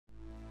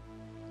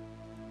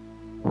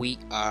We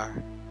are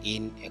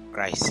in a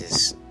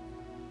crisis,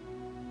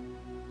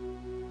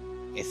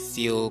 a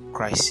fuel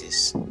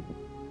crisis,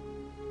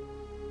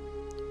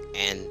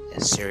 and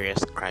a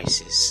serious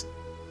crisis,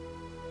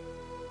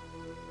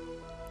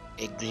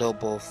 a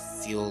global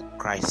fuel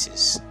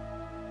crisis,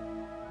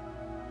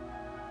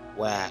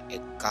 where a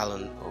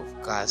gallon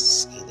of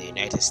gas in the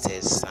United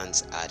States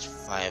stands at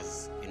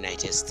 $5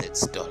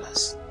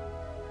 US.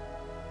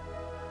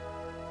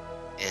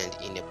 And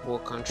in a poor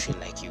country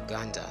like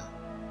Uganda,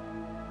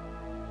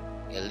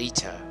 a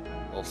liter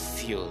of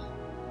fuel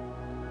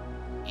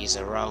is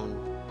around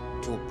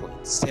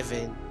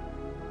 $2.7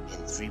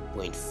 and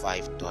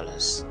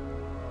 $3.5,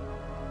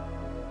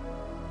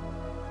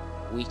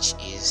 which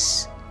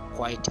is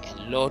quite a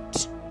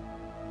lot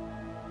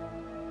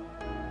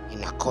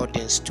in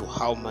accordance to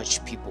how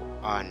much people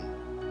earn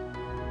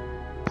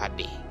per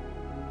day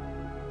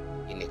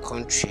in a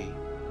country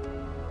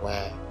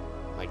where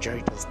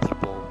majority of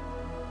people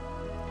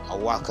are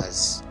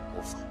workers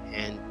of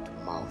hand to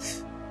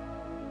mouth.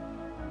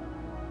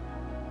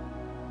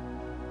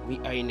 We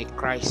are in a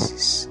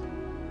crisis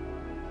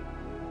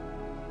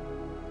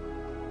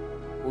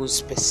whose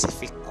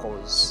specific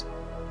cause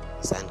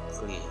is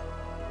unclear,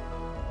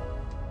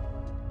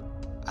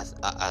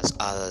 as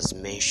others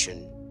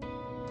mention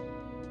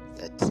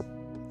that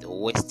the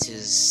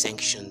West's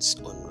sanctions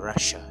on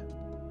Russia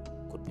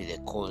could be the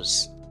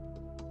cause.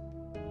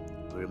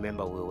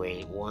 Remember, we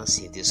were once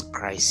in this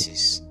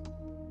crisis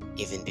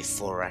even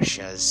before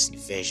Russia's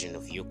invasion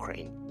of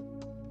Ukraine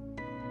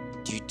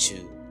due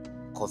to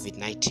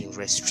COVID-19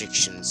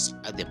 restrictions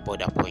at the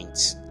border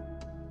points.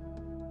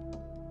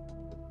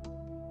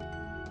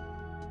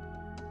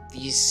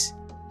 This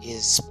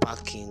is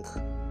sparking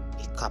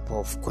a couple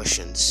of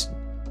questions.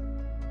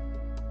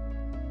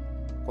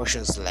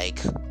 Questions like,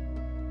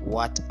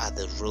 what are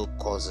the real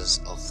causes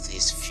of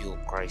this fuel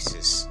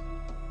crisis?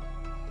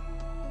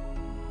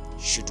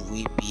 Should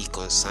we be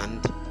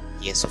concerned?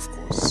 Yes, of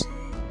course.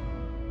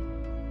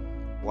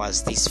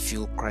 Was this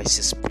fuel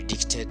crisis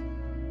predicted?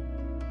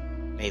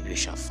 Maybe we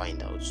shall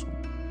find out.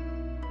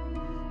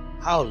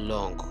 How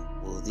long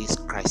will this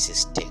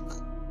crisis take?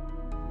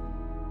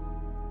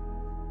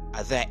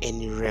 Are there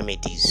any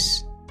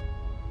remedies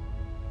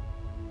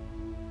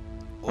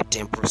or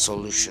temporary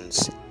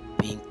solutions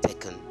being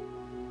taken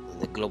on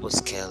the global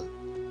scale,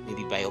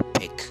 maybe by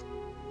OPEC,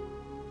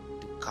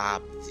 to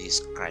curb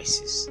this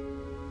crisis?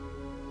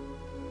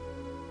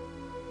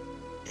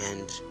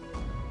 And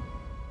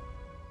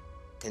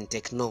can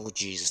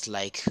technologies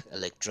like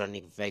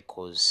electronic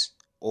vehicles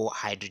or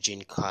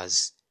hydrogen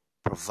cars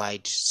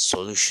provide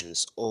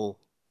solutions or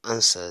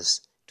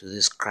answers to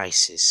this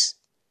crisis?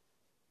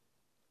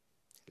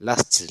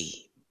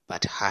 Lastly,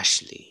 but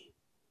harshly,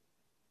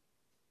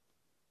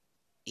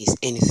 is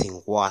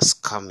anything worse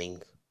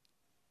coming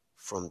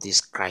from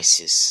this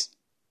crisis?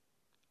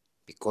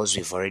 Because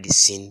we've already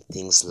seen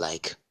things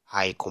like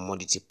high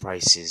commodity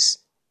prices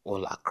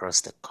all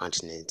across the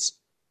continent.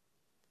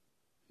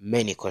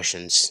 Many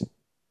questions,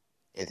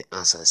 and the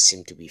answers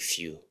seem to be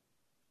few.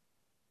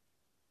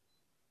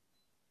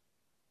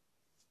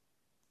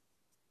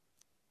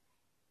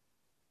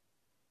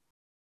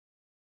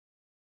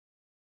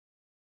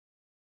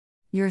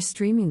 You're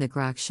streaming the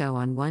GrokShow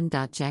on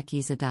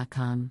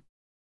one.jackiza.com.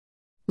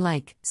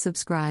 Like,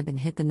 subscribe, and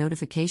hit the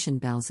notification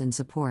bells in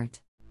support.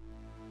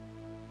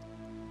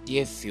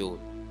 Dear Fuel,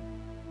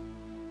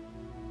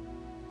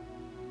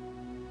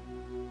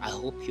 I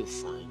hope you're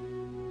fine.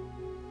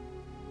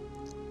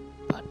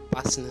 But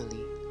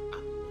personally,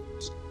 I'm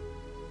not.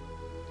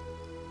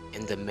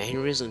 And the main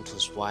reason to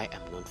why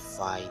I'm not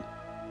fine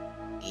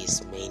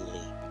is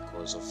mainly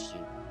because of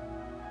you.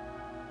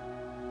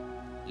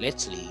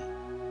 Lately,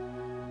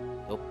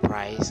 your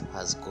price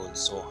has gone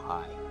so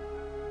high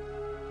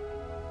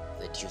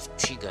that you've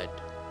triggered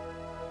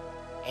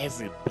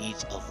every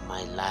bit of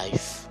my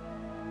life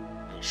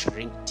and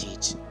shrinked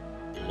it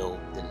below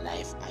the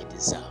life I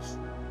deserve.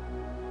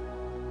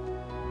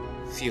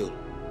 Fuel.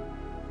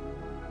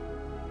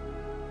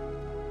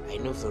 I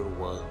know very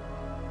well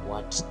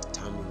what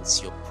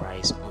determines your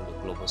price on the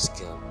global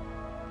scale.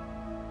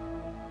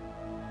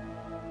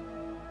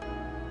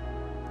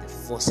 The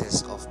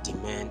forces of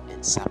demand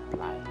and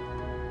supply.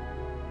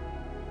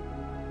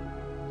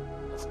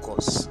 Of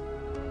course,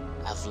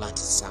 I've learned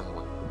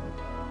somewhere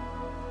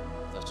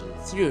that in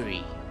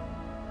theory,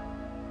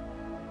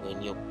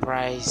 when your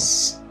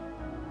price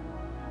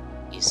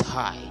is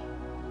high,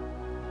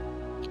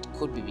 it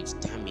could be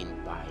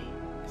determined by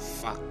the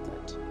fact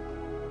that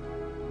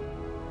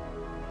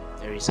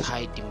there is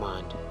high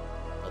demand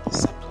but the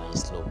supply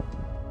is low.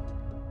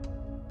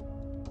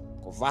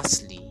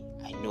 Conversely,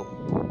 I know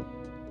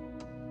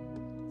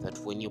that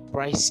when your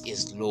price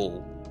is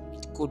low,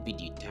 it could be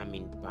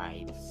determined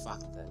by the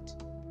fact that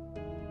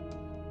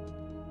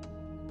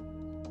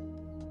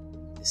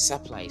the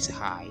supply is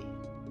high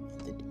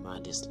and the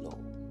demand is low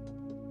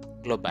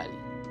globally.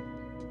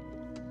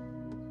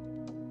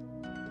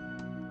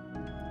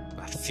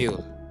 But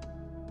fuel,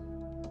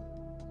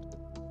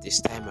 this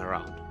time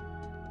around,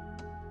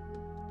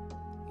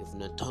 you've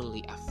not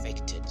only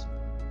affected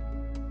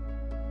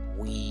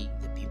we,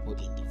 the people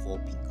in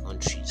developing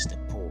countries, the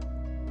poor,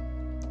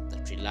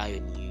 that rely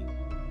on you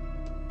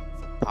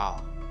for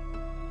power,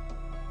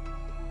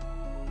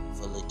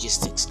 for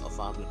logistics of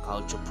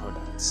agricultural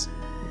products,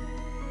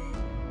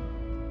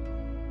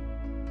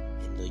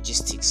 and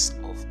logistics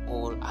of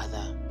all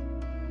other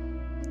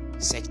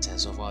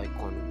sectors of our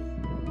economy,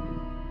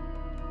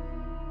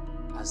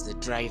 as the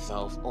driver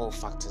of all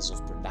factors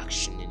of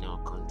production in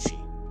our country.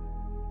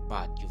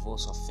 But you've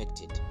also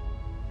affected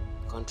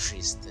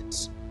countries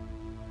that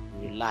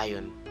rely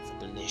on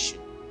for the nation,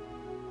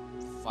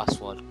 first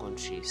world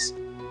countries,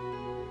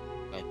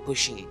 by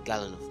pushing a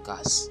gallon of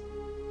gas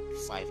to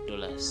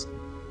 $5.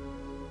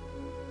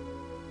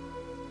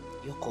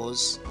 Your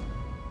cause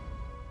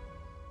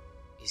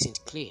isn't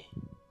clear.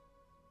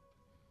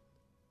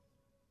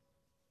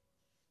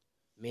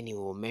 Many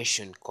will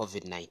mention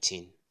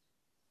COVID-19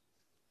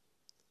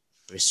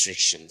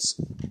 restrictions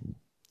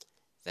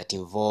that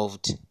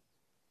involved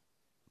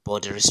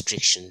border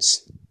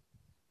restrictions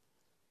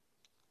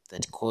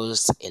that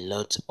caused a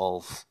lot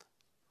of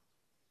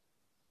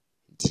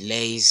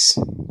delays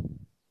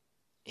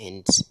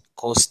and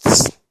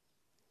costs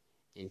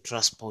in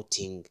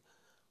transporting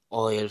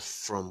oil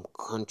from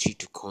country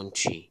to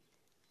country,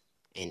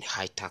 and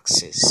high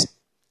taxes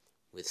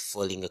with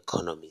falling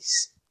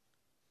economies.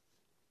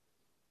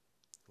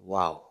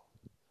 Wow.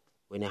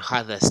 When I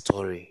heard that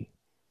story,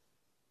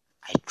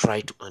 I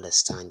tried to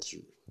understand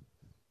you.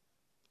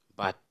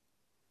 But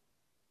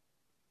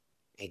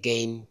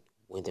again,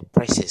 when the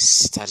prices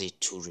started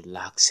to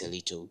relax a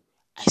little,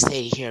 I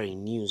started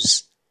hearing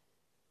news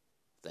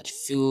that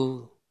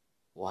fuel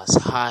was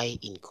high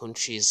in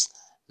countries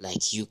like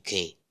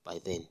UK by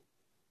then.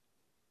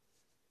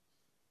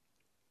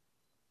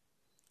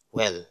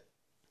 Well,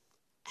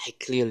 I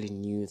clearly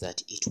knew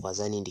that it was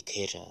an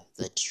indicator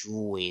that you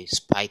were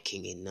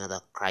spiking another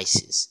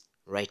crisis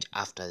right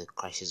after the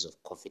crisis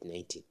of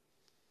COVID-19.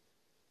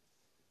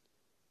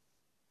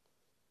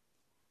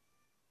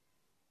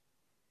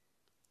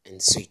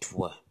 And so it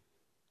were.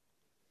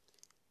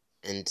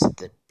 And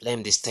the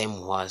blame this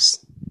time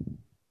was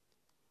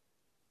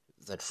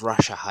that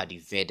Russia had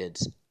invaded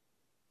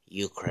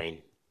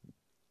Ukraine,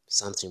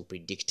 something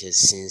predicted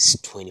since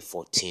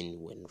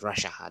 2014 when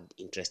Russia had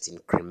interest in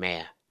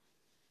Crimea.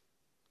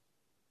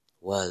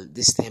 Well,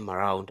 this time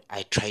around,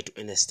 I try to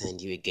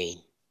understand you again.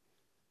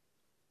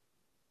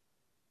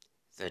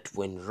 That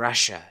when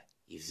Russia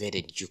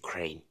invaded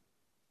Ukraine,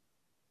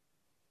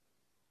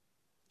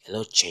 a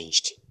lot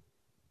changed.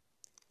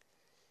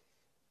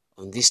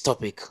 On this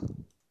topic,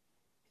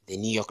 the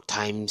New York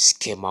Times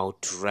came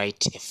out to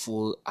write a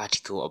full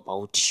article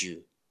about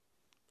you.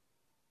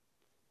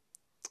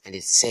 And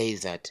it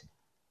says that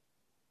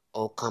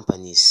all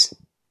companies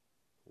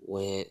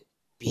were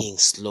being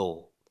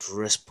slow to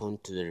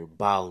respond to the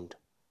rebound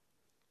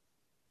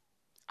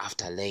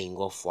after laying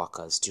off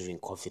workers during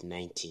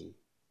COVID-19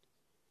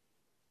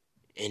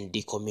 and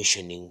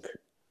decommissioning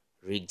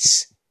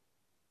rigs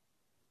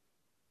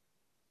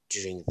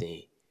during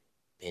the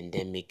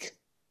pandemic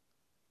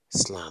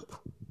slump.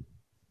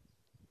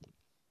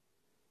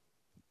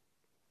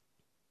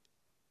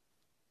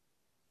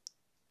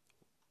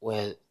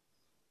 Well,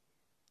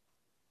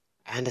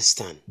 I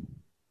understand.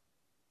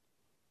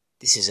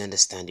 This is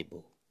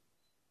understandable.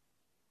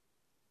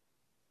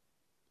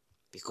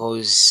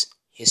 Because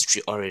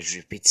history always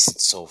repeats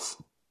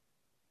itself.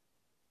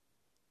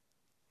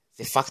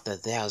 The fact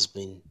that there has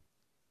been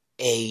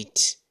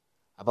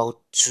about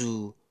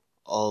two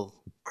oil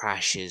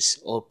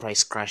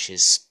price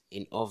crashes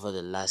in over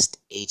the last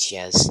 8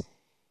 years,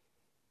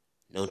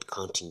 not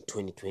counting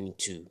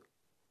 2022.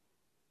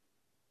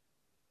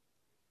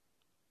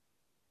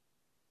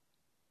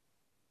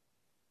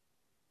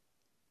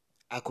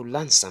 I could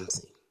learn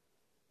something.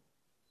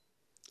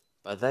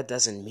 But that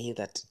doesn't mean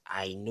that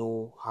I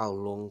know how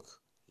long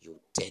you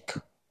take.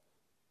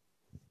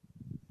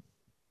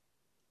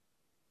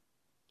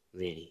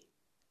 Really.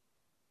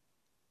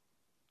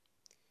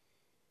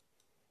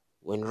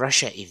 When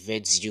Russia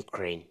invades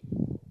Ukraine,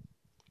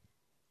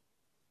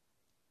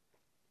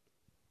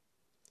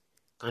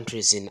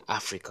 countries in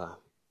Africa,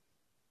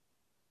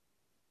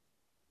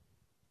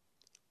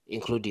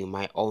 including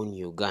my own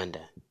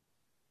Uganda,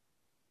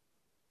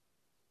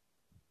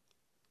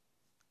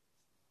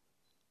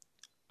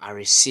 are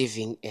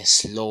receiving a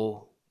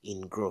slow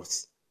in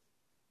growth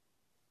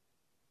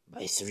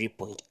by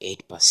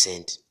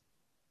 3.8%.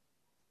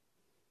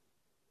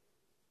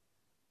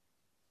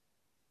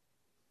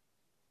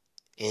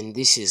 And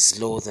this is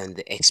lower than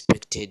the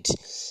expected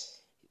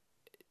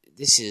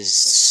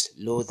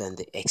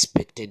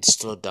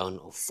slowdown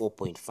of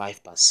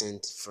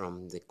 4.5%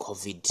 from the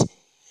COVID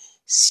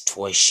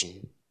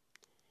situation,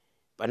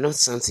 but not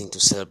something to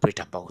celebrate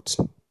about.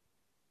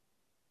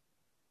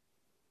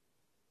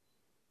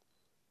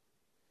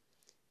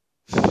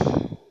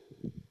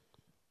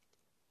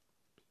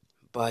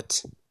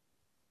 But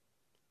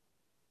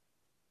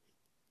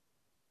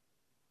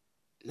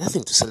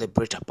nothing to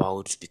celebrate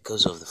about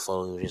because of the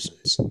following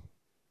reasons.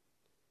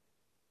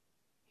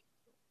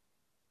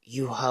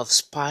 You have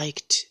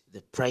spiked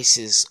the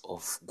prices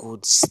of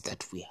goods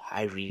that we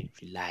highly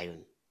rely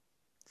on,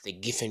 the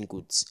given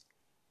goods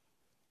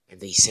and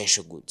the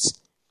essential goods.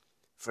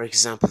 For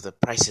example, the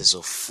prices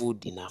of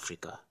food in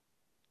Africa,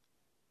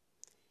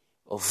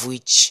 of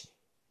which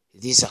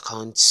this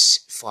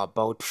accounts for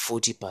about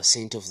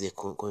 40% of the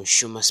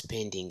consumer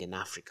spending in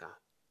Africa.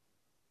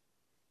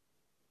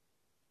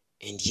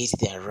 And yet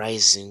they are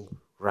rising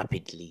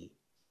rapidly.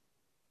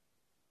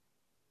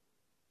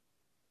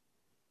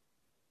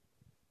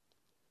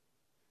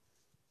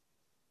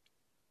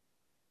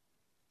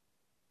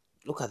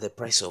 Look at the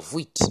price of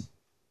wheat.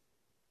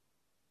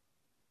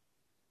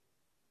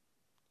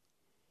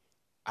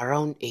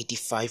 Around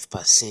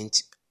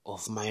 85%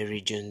 of my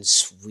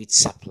region's wheat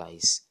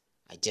supplies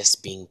are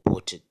just being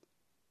imported.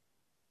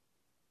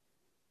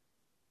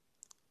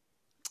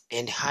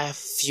 And higher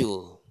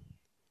fuel,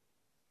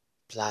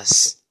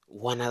 plus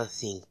one other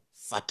thing,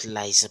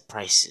 fertilizer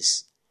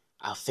prices,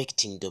 are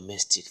affecting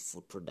domestic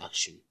food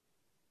production.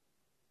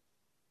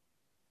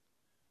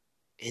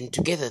 And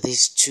together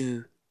these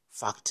two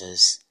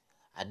factors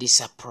are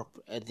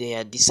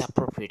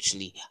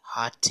disappropriately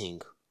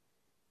hurting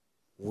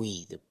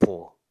we the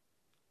poor,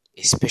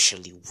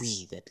 especially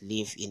we that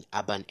live in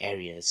urban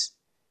areas,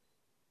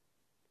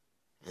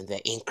 and they're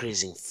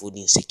increasing food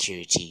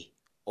insecurity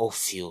or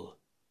fuel.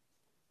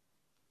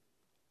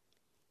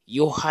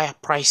 Your higher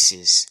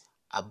prices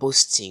are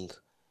boosting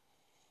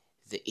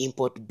the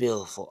import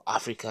bill for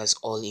Africa's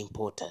oil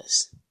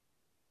importers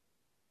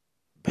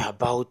by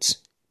about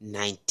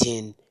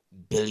 $19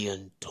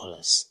 billion,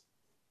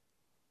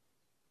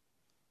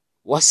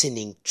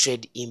 worsening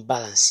trade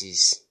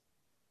imbalances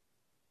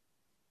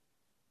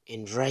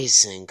and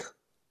rising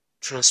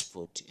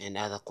transport and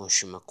other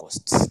consumer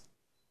costs.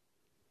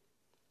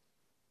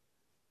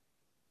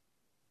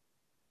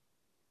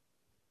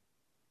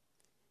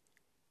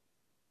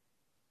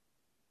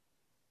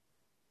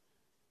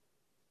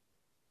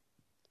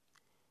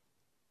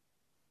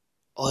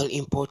 Oil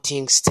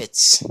importing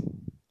states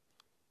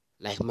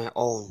like my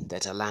own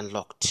that are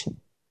landlocked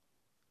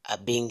are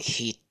being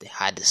hit the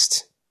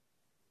hardest,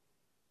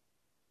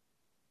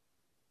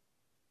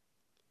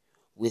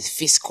 with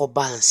fiscal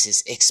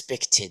balances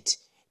expected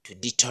to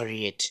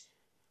deteriorate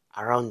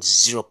around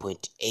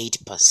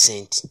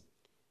 0.8%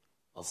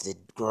 of the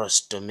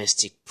gross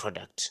domestic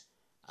product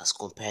as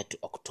compared to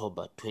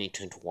October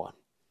 2021,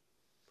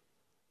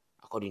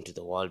 according to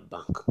the World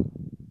Bank.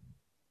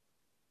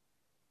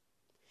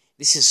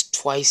 This is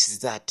twice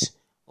that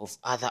of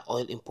other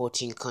oil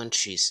importing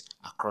countries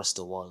across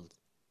the world.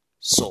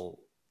 So,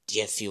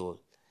 dear fuel,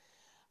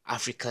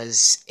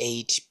 Africa's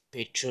 8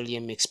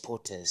 petroleum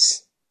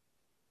exporters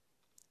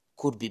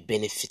could be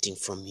benefiting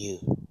from you.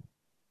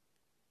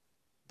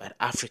 But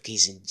Africa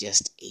isn't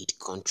just 8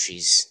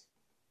 countries.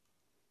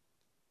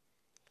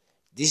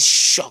 This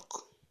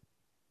shock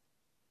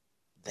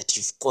that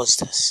you've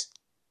caused us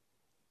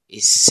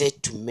is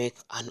set to make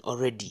an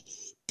already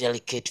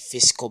delicate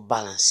fiscal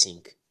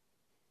balancing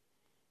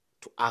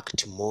to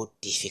act more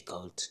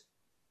difficult,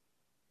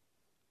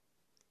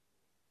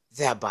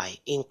 thereby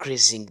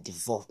increasing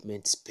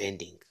development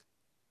spending,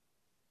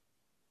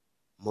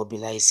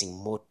 mobilizing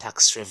more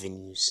tax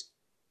revenues,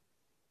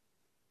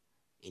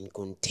 and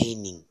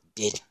containing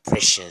debt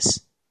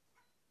pressures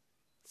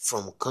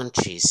from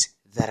countries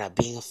that are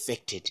being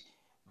affected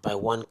by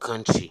one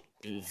country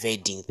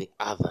invading the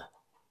other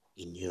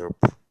in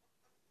Europe.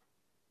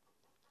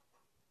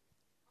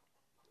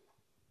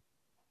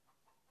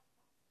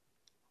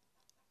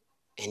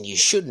 And you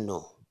should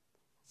know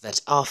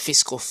that our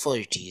fiscal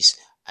authorities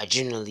are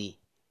generally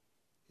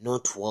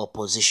not well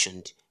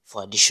positioned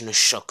for additional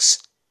shocks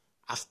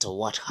after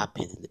what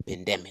happened in the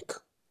pandemic.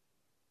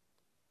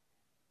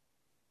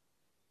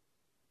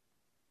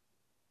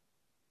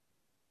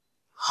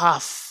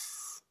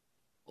 Half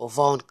of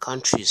our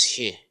countries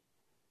here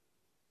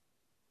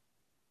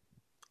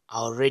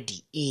are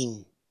already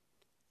in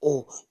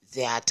or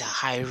they are at a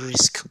high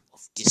risk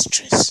of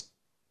distress,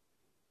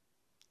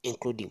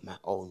 including my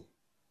own.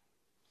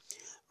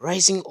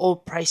 Rising oil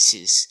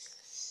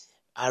prices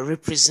are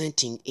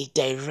representing a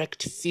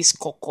direct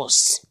fiscal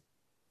cost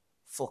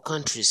for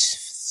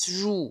countries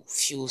through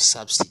fuel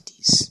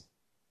subsidies.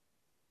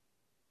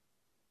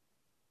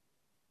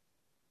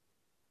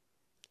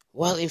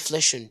 While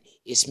inflation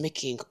is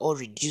making or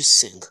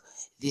reducing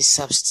these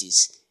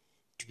subsidies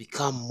to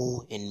become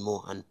more and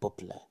more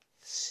unpopular,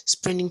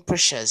 spending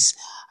pressures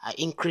are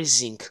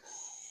increasing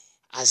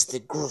as the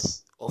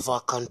growth of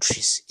our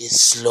countries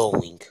is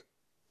slowing.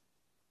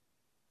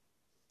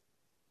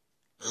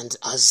 And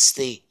as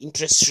the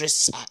interest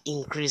rates are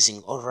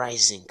increasing or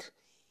rising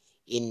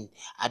in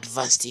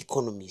advanced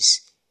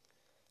economies,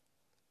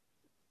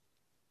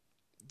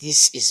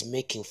 this is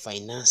making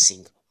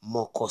financing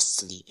more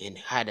costly and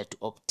harder to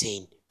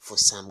obtain for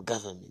some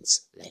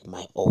governments like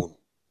my own.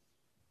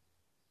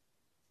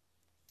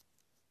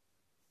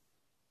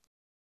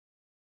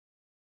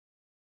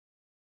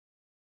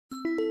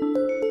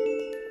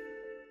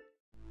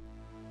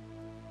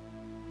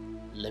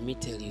 Let me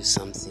tell you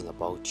something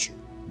about you.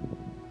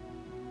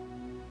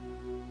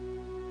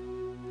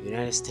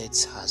 United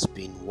States has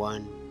been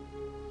one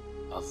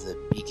of the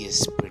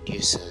biggest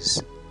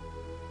producers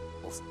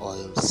of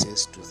oil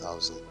since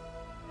 2000,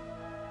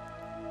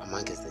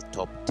 amongst the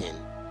top 10.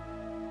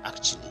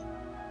 Actually,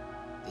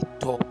 the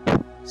top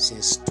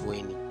since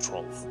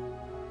 2012.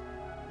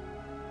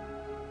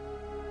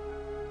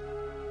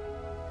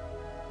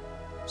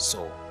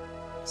 So,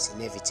 it's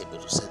inevitable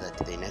to say that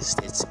the United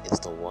States is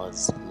the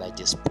world's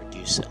largest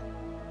producer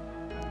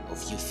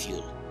of new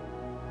fuel.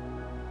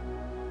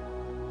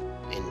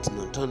 And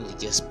not only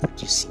just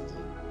producing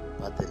you,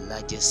 but the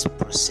largest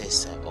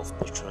processor of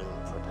petroleum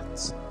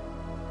products.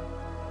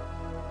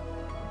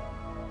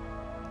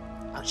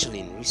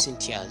 Actually, in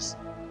recent years,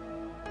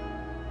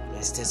 the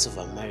United States of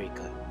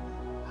America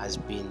has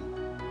been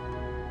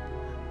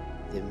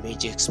the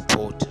major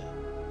exporter,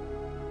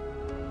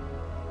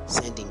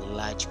 sending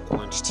large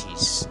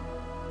quantities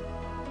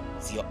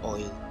of your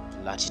oil to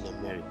Latin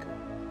America,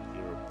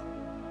 Europe.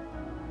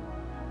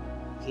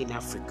 Here in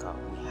Africa,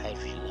 we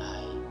highly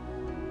rely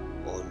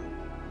on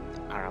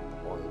the Arab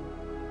oil.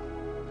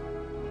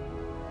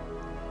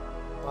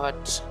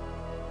 But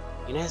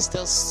United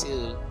States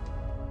still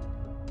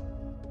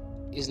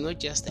is not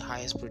just the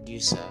highest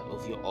producer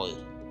of your oil,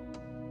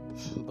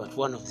 but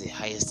one of the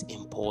highest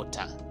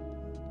importer.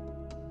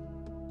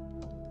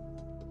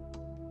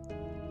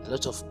 A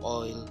lot of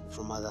oil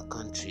from other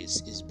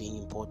countries is being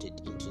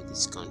imported into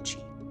this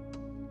country.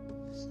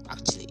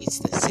 Actually, it's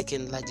the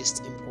second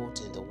largest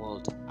importer in the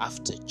world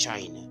after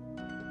China,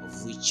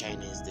 of which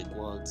China is the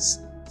world's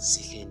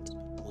second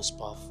most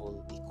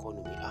powerful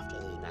economy after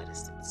the United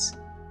States.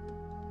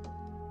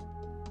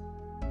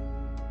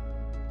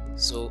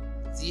 So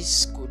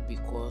this could be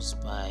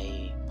caused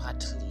by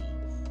partly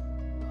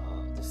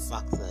the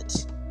fact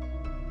that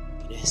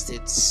United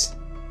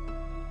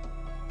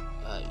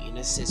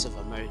States of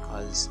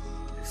America's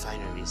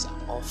refineries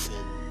are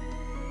often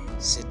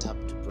set up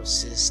to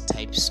process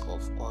types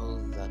of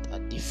oil that are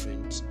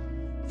different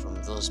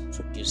from those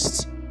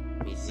produced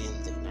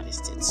within the United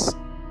States.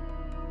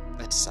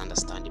 That is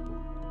understandable.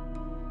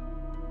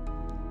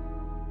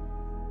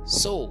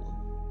 So,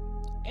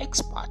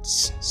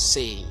 experts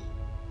say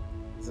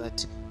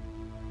that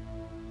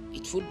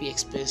it would be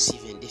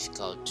expensive and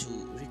difficult to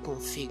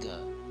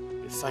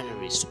reconfigure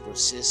refineries to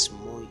process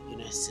more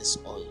United States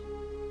oil,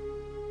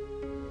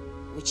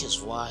 which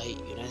is why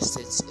United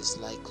States is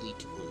likely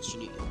to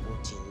continue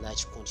importing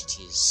large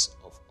quantities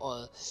of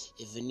oil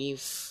even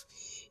if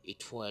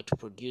it were to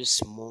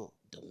produce more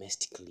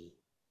domestically.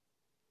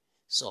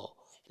 So,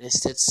 United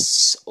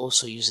States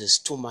also uses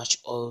too much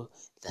oil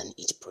than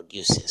it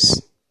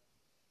produces.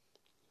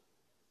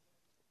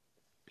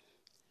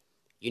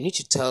 You need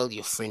to tell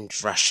your friend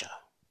Russia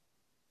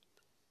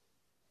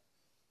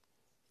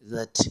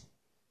that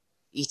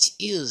it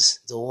is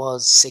the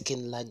world's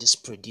second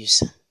largest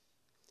producer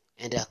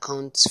and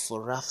accounts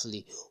for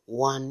roughly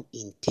 1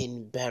 in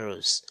 10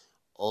 barrels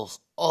of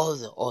all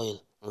the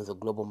oil on the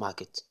global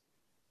market.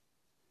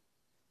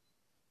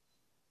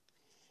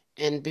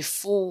 And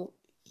before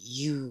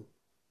you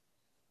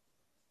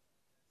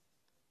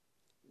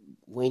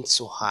went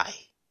so high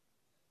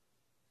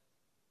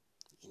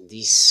in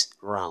this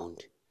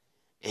round,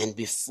 and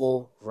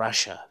before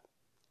Russia,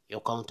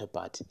 your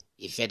counterpart,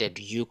 invaded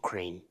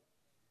Ukraine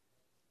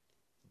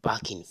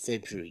back in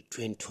February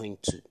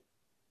 2022,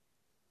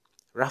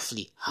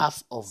 roughly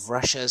half of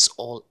Russia's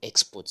oil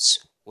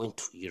exports went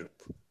to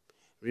Europe,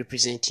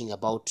 representing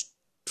about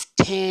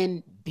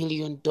 $10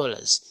 billion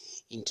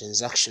in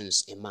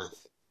transactions a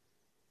month.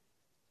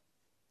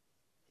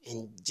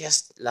 And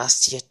just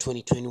last year,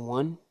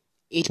 2021,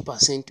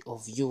 8%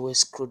 of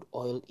US crude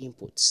oil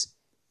imports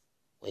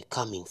were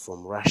coming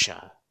from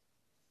Russia.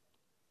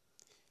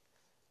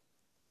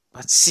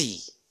 But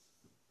see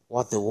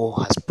what the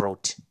war has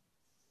brought.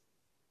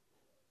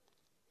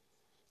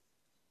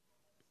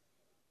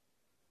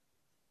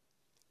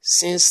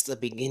 Since the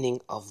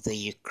beginning of the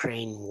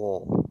Ukraine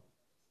war,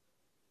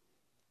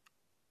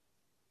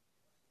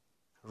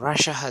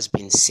 Russia has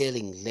been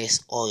selling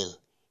less oil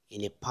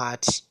in a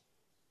part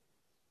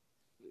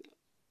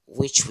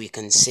which we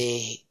can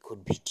say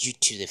could be due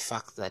to the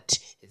fact that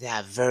there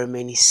are very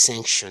many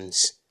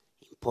sanctions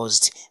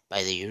imposed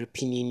by the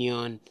European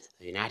Union,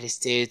 the United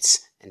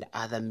States, and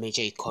other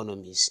major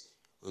economies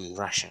on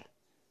Russia.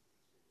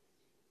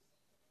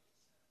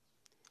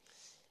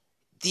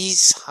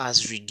 This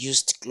has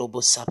reduced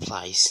global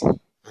supplies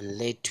and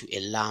led to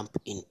a lump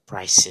in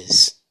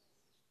prices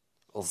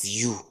of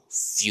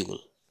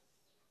fuel.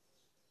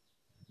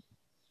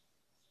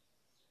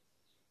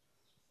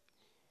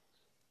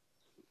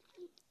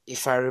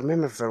 If I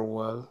remember very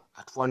well,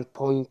 at one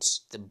point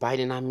the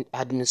Biden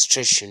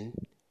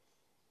administration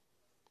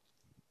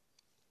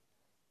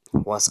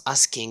was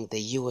asking the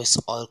US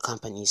oil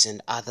companies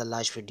and other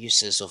large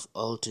producers of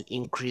oil to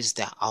increase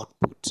their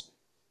output,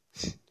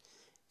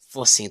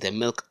 forcing the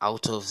milk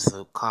out of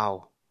the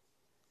cow.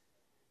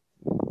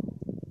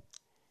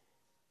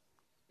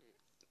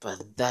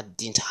 But that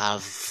didn't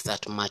have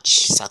that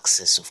much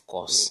success, of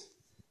course.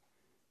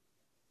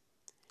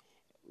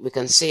 We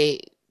can say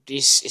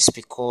this is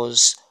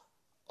because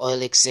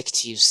oil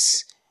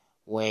executives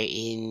were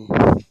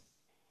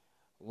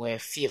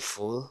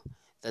fearful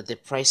that the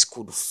price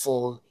could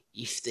fall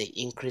if they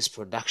increased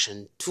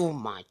production too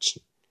much,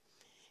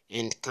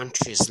 and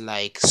countries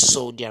like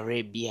Saudi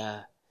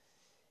Arabia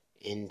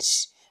and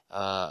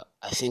I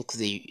think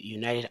the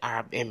United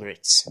Arab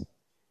Emirates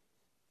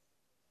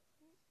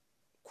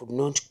could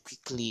not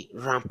quickly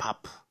ramp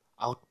up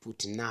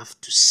output enough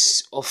to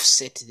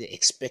offset the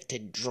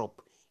expected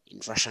drop in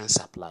Russian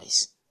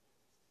supplies.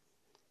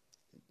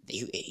 The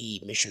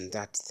UAE mentioned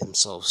that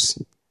themselves.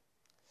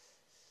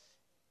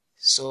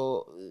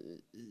 So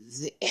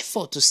the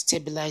effort to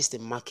stabilize the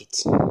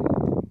market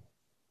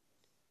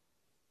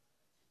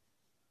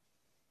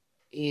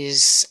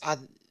is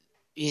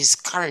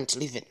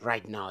currently, even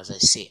right now, as I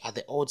say, at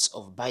the odds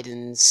of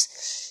Biden's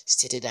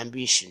stated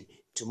ambition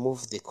to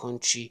move the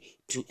country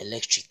to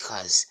electric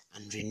cars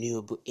and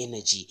renewable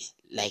energy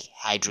like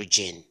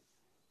hydrogen.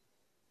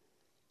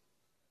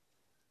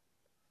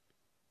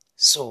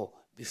 So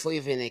before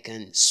even I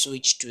can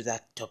switch to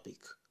that topic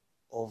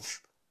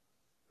of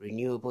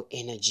renewable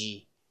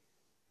energy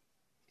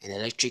and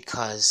electric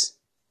cars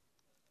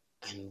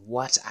and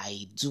what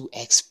I do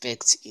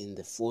expect in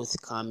the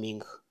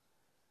forthcoming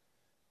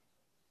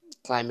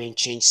climate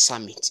change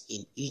summit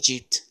in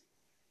Egypt,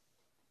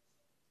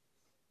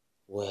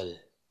 well,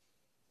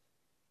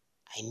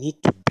 I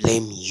need to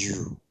blame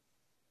you.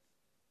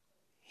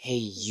 Hey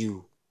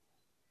you,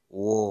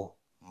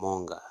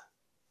 warmonger.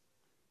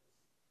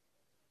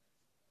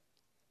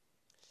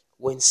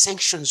 When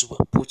sanctions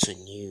were put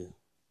on you,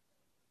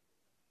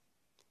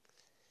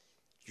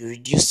 you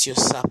reduced your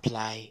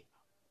supply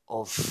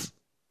of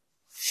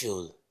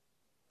fuel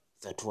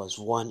that was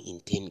 1 in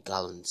 10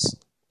 gallons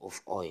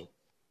of oil.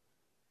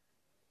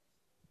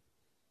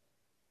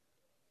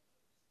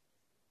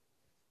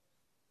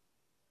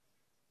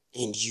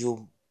 And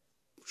you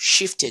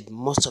shifted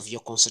most of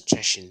your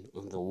concentration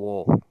on the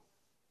war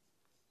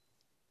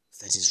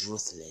that is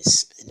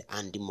ruthless and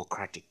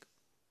undemocratic.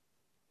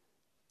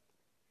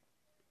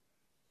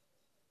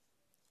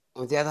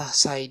 On the other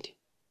side,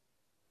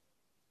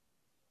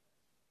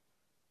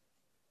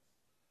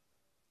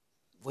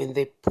 when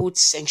they put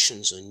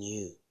sanctions on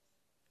you,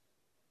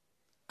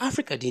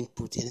 Africa didn't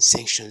put any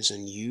sanctions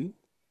on you.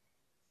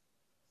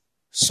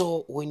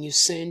 So when you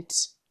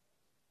sent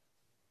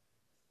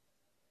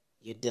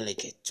your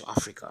delegate to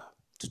Africa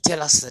to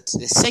tell us that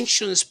the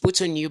sanctions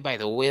put on you by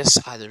the West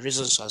are the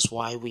reasons as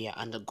why we are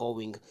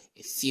undergoing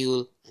a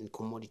fuel and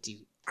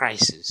commodity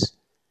crisis,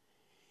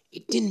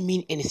 it didn't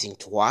mean anything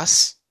to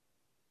us.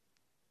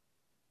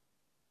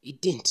 It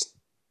didn't.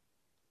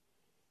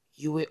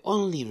 You were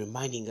only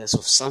reminding us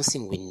of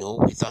something we know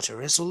without a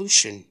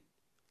resolution.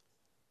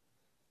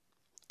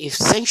 If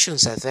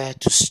sanctions are there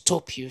to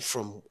stop you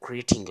from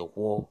creating a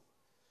war,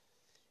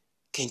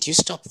 can't you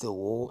stop the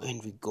war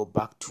and we go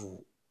back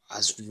to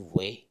as we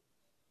were?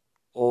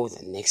 Or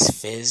the next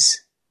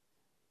phase?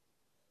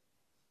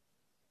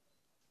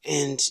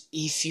 And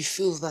if you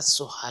feel that's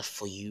so hard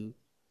for you,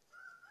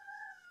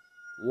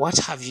 what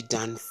have you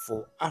done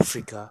for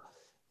Africa,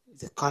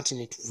 the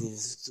continent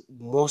with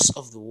most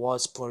of the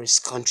world's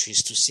poorest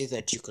countries, to see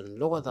that you can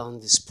lower down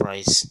this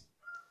price,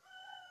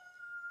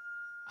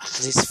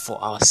 at least for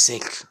our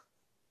sake,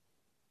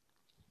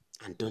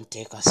 and don't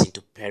take us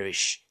into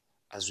perish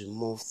as we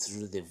move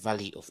through the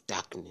valley of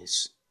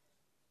darkness?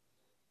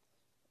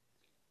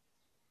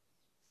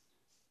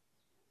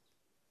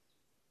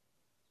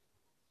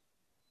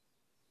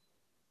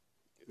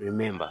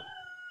 Remember,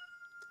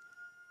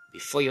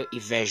 before your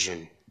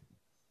evasion,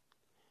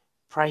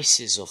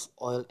 prices of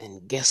oil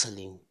and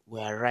gasoline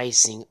were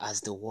rising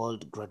as the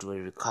world gradually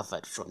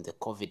recovered from the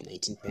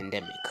COVID-19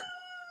 pandemic.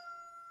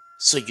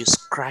 So you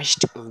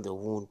scratched on the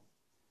wound.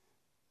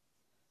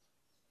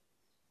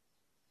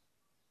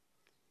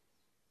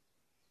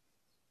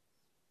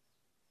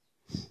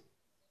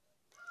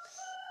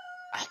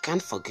 I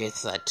can't forget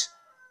that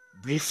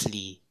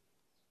briefly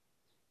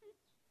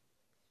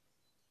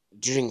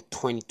during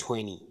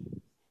 2020,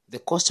 the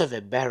cost of a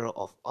barrel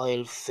of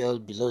oil fell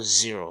below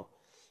zero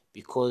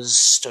because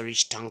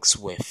storage tanks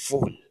were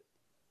full.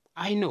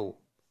 I know.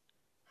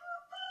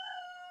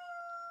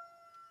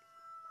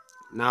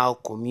 Now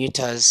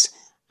commuters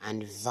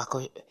and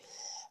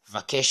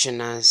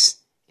vacationers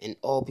and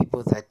all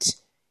people that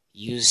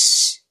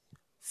use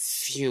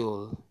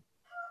fuel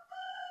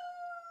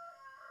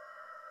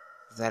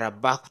that are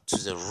back to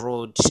the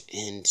road,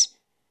 and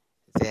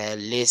there are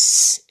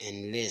less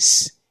and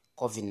less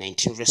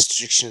COVID-19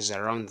 restrictions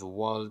around the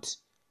world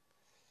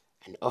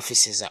and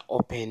offices are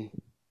open.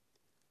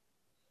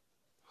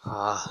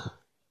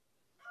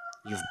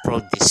 You've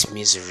brought this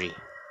misery.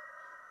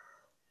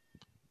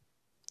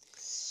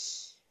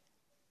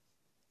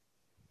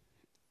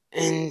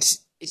 And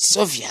it's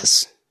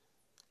obvious.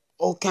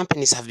 All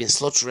companies have been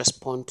slow to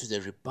respond to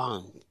the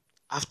rebound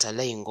after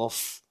laying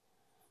off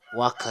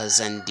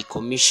workers and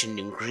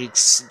decommissioning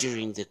rigs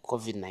during the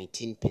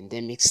COVID-19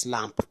 pandemic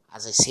slump.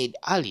 As I said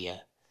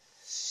earlier,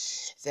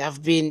 there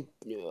have been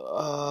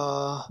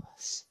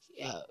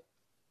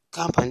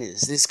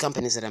companies, these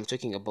companies that I'm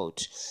talking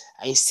about,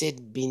 are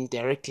instead being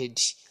directed,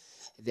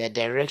 they're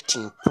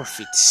directing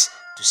profits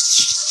to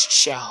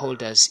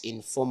shareholders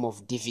in form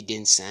of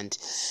dividends and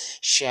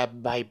share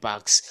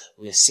buybacks.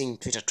 We're seeing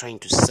Twitter trying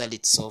to sell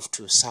itself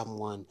to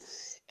someone,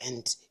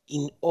 and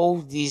in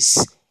all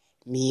this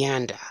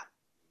meander,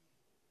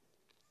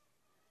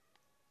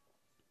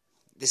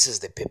 this is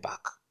the payback.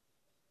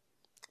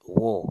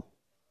 War.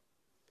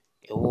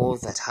 A war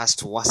that has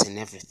to worsen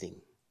everything.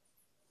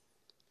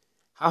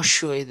 How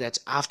sure that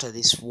after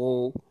this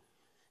war,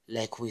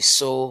 like we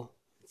saw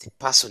the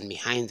person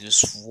behind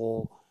this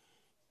war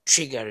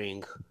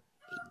triggering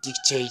a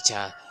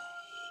dictator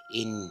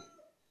in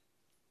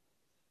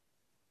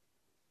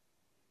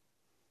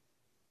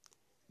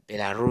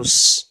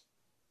Belarus,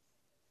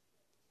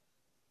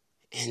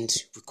 and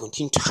we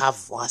continue to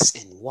have worse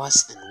and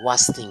worse and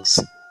worse things.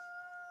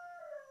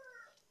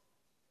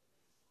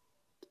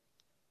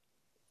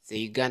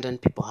 The Ugandan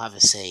people have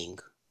a saying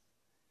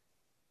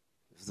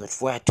that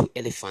where two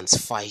elephants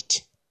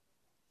fight,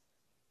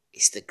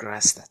 it's the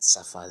grass that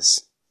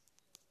suffers.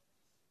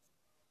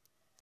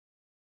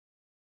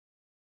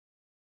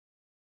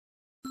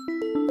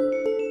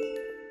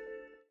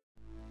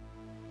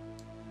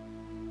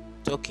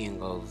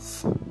 Talking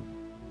of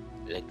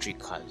electric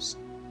cars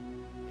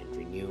and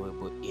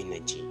renewable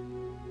energy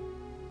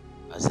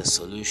as a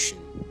solution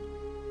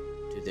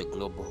to the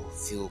global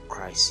fuel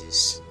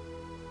crisis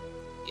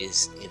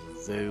is a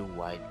very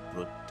wide,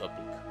 broad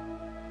topic.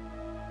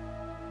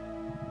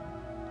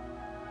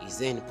 Is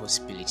there any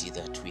possibility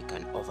that we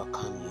can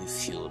overcome new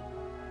fuel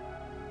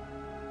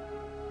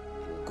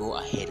and go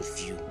ahead of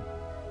you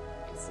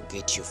and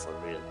forget you for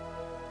real?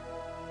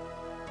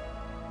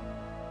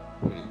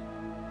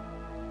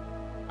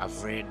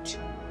 I've read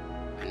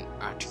an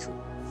article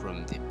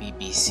from the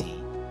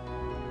BBC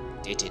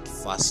dated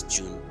 1st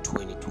June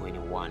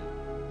 2021,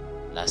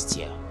 last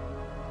year,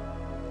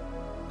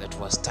 that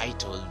was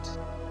titled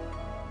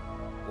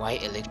 "Why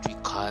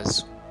Electric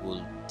Cars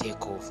Will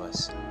Take Over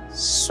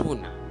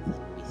Sooner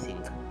Than We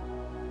Think."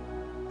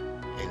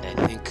 And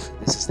I think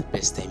this is the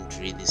best time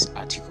to read this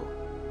article,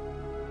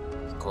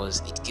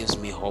 because it gives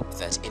me hope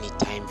that any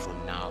time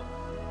from now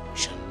we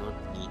shall not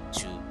need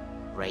to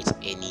write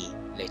any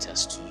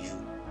letters to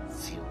you,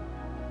 fuel.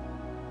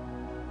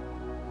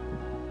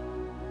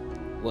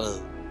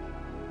 Well,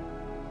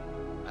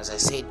 as I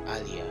said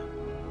earlier,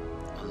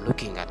 I'm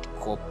looking at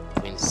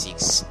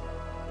COP26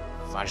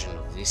 version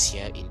of this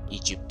year in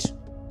Egypt,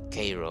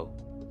 Cairo,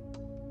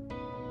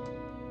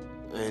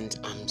 and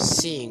I'm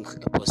seeing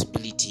a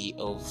possibility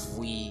of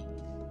we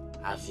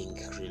having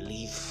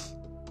relief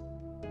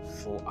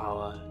for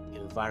our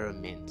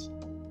environment,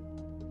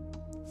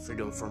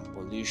 freedom from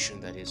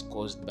pollution that is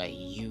caused by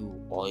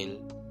oil,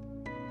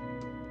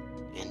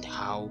 and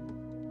how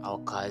our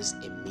cars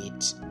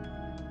emit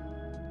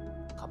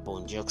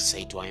carbon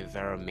dioxide to our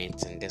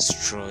environment and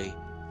destroy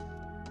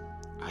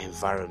our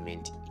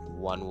environment in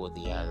one way or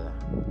the other.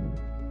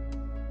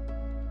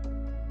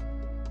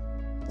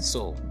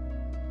 So,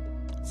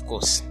 of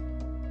course,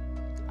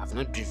 I've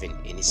not driven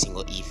any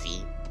single EV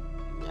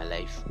in my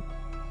life,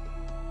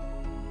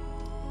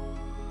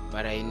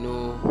 but I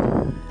know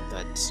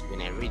that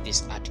when I read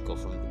this article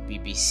from the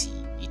BBC,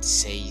 it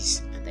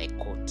says, and I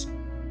quote,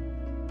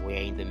 "We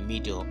are in the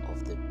middle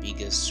of the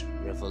biggest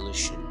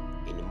revolution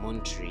in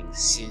monitoring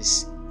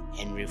since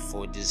Henry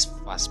Ford's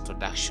first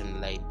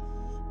production line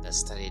that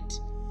started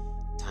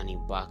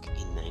turning back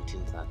in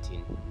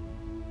 1913.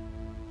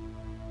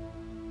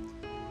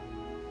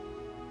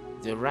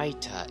 The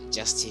writer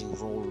Justin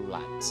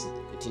Rowlatt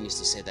continues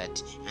to say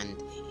that,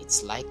 and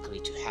it's likely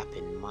to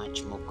happen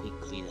much more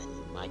quickly than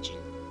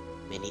imagined.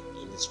 Many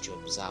industry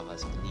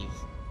observers believe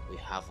we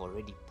have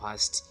already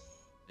passed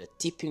the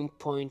tipping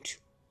point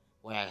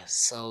where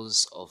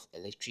sales of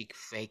electric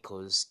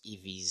vehicles,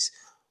 EVs,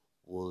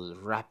 will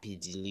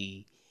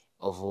rapidly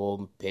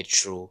overwhelm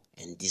petrol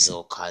and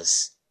diesel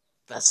cars."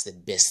 That's the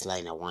best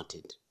line I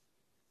wanted.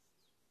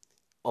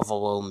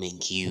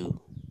 Overwhelming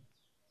you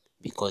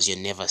because you're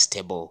never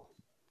stable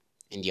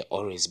and you're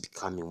always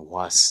becoming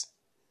worse.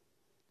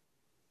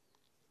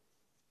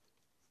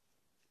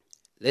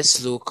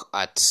 Let's look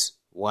at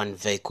one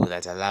vehicle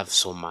that I love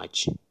so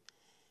much,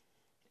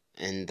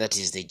 and that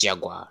is the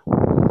Jaguar.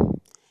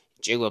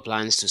 Jaguar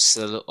plans to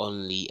sell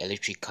only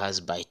electric cars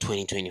by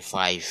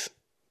 2025.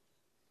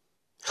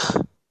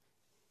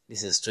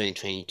 This is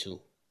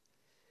 2022.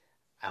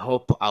 I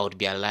hope I would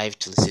be alive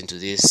to listen to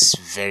this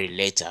very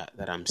letter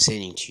that I'm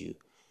sending to you,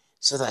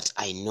 so that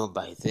I know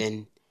by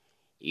then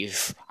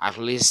if at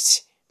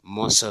least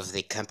most of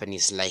the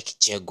companies like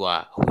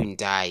Jaguar,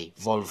 Hyundai,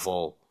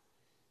 Volvo,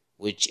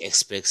 which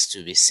expects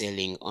to be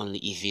selling only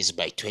EVs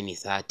by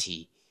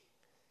 2030,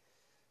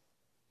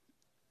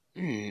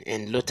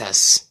 and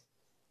Lotus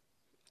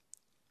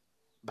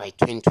by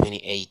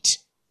 2028,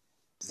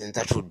 then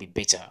that would be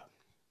better.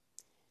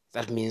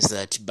 That means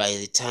that by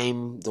the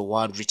time the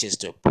world reaches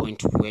to a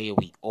point where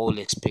we all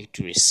expect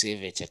to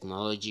receive a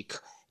technological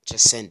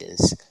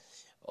transcendence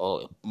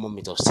or a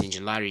moment of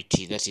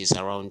singularity, that is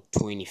around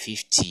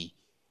 2050,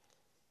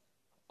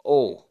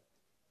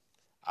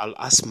 I'll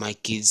ask my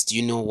kids, do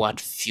you know what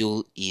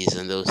fuel is?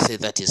 And they'll say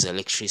that is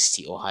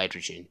electricity or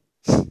hydrogen.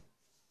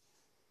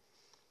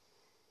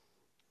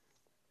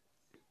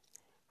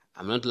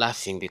 I'm not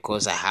laughing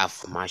because I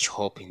have much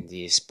hope in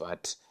this,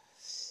 but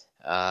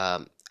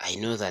I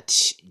know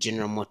that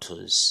General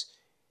Motors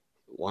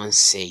once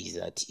said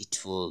that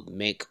it will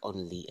make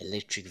only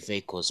electric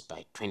vehicles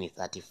by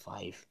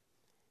 2035.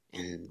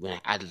 And when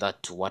I add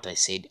that to what I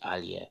said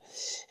earlier,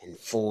 and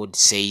Ford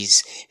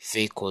says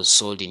vehicles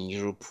sold in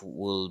Europe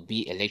will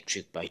be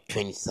electric by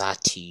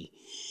 2030,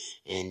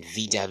 and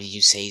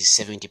VW says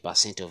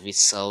 70% of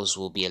its sales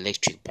will be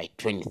electric by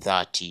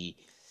 2030.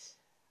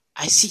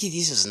 I see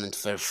this is not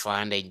very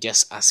far, and I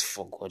just ask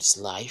for God's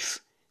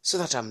life so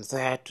that I'm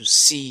there to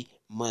see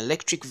more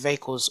electric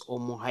vehicles or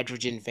more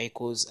hydrogen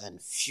vehicles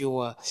and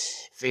fewer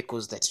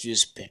vehicles that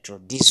use petrol,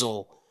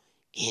 diesel,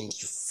 and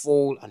you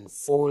fall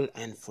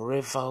and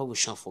forever we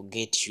shall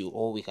forget you,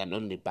 or we can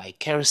only buy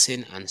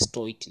kerosene and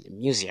store it in a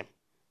museum.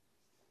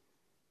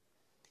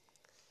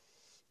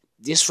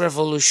 This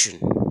revolution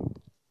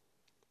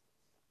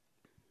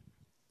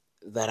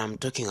that I'm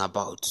talking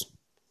about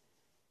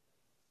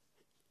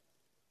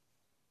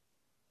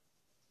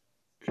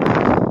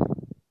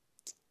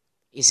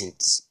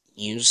isn't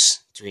news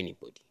to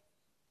anybody.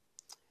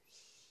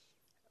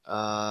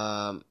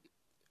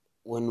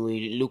 When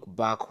we look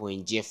back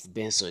when Jeff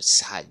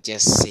Bezos had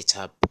just set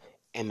up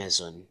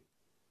Amazon,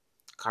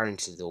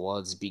 currently the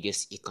world's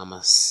biggest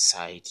e-commerce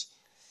site,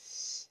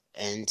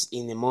 and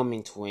in the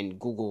moment when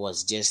Google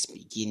was just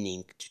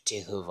beginning to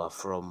take over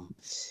from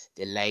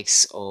the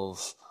likes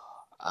of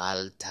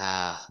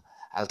Alta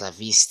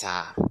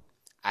Vista,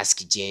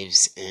 Ask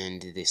Jeeves,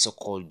 and the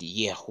so-called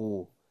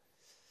Yahoo.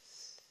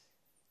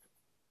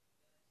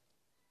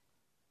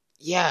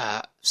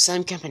 Yeah,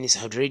 some companies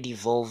had already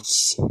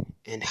evolved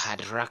and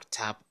had racked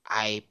up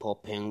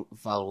eye-popping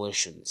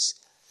valuations.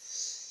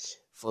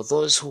 For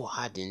those who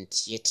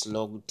hadn't yet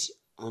logged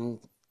on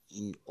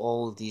in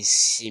all these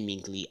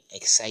seemingly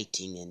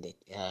exciting and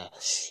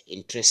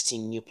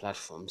interesting new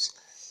platforms,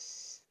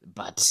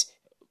 but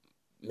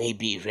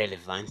maybe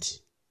irrelevant,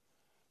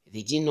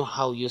 they didn't know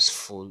how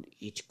useful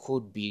it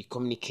could be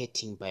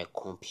communicating by a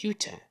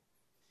computer.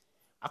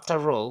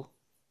 After all,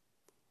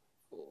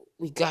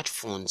 we got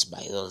phones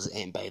by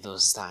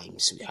those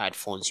times. We had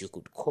phones you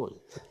could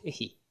call.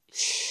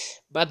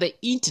 But the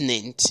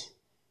internet,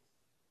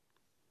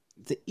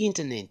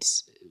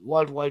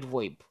 World Wide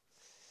Web,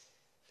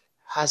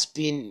 has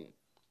been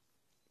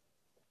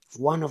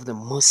one of the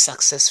most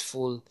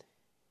successful,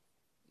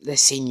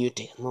 let's say, new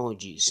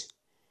technologies.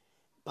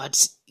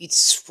 But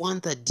it's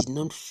one that did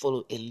not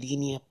follow a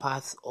linear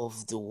path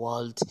of the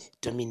world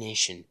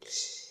domination,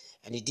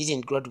 and it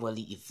didn't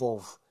gradually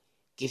evolve,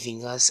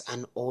 giving us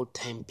an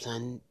all-time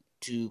plan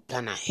to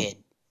plan ahead.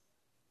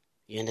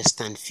 You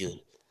understand, Phil?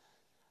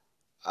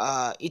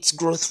 Its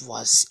growth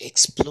was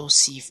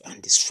explosive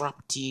and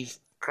disruptive,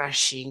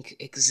 crashing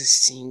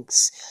existing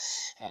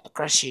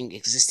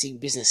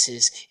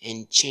businesses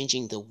and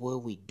changing the way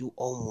we do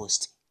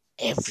almost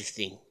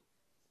everything.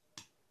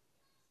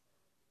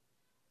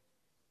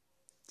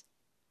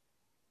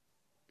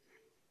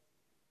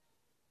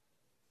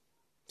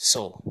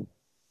 So,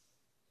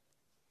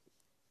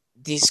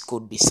 this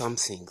could be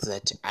something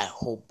that I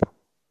hope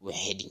we're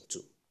heading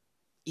to.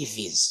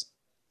 EVs.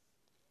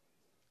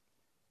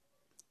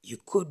 You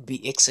could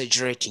be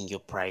exaggerating your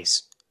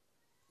price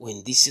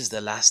when this is the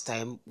last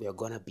time we are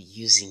gonna be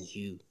using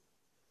you,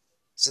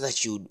 so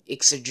that you would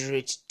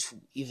exaggerate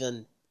to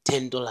even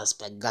 $10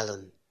 per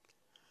gallon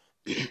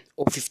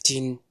or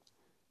 $15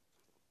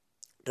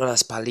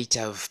 per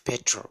liter of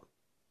petrol.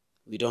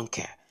 We don't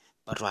care.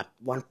 But at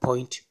one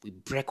point we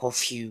break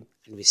off you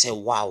and we say,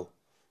 wow,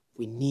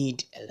 we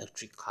need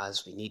electric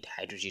cars, we need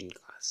hydrogen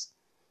cars.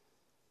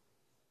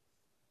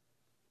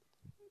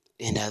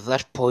 And at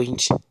that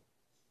point,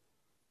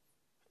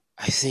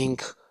 I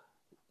think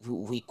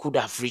we could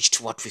have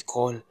reached what we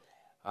call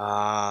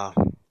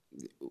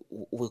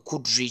we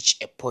could reach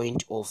a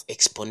point of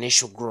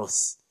exponential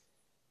growth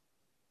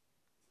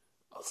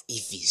of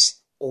EVs,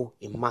 or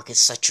a market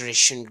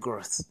saturation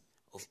growth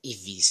of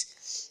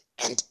EVs,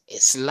 and a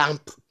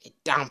slump, a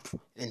dump,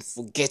 and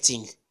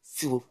forgetting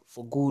fuel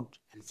for good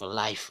and for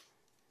life.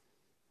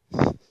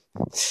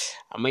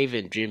 Am I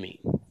even dreaming?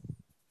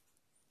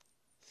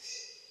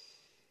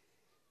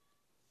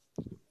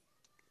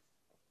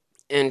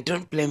 And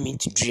don't blame me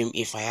to dream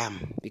if I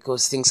am,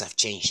 because things have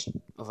changed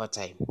over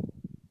time.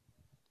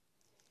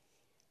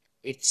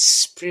 It's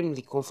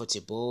supremely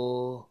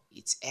comfortable,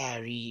 it's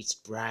airy, it's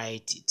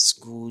bright, it's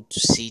good to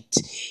sit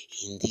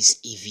in these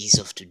EVs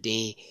of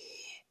today,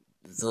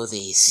 though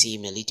they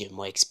seem a little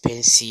more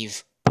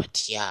expensive.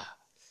 But yeah,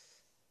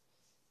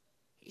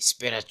 it's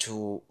better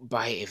to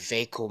buy a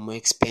vehicle more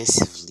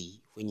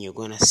expensively when you're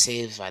gonna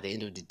save at the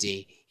end of the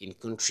day in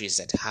countries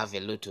that have a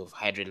lot of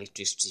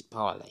hydroelectricity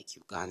power like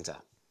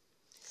Uganda.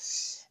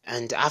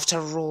 And after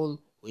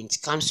all, when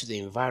it comes to the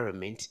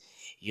environment,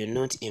 you're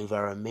not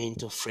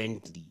environmental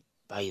friendly,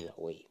 by the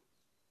way.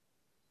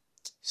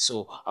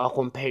 So our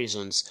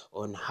comparisons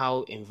on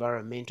how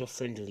environmental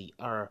friendly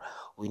are,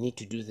 we need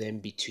to do them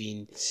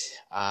between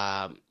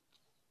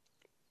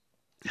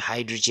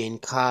hydrogen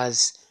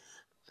cars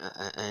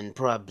and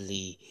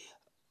probably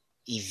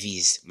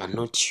EVs, but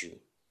not you.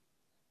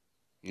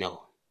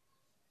 No.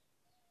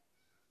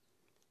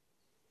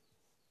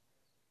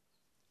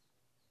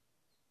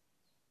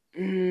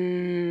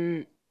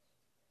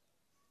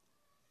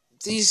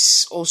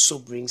 This also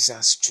brings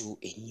us to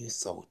a new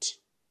thought.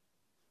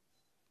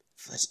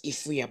 That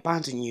if we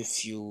abandon new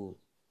fuel,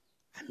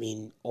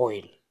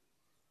 oil,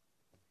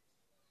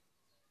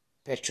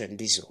 petrol and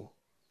diesel,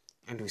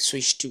 and we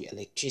switch to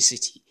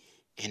electricity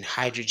and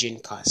hydrogen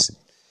cars,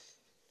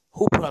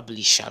 who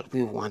probably shall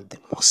we want the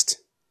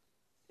most?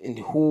 And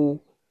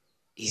who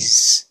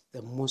is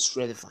the most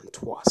relevant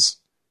to us?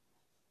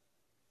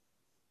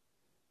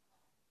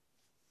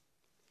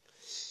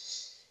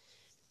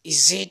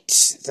 Is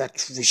it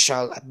that we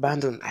shall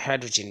abandon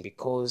hydrogen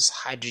because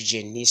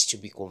hydrogen needs to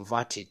be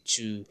converted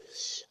to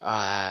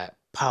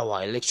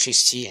power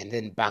electricity and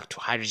then back to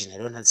hydrogen? I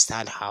don't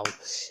understand how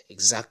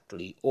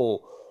exactly, or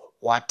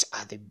what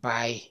are the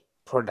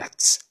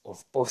byproducts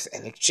of both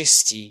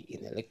electricity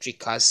in electric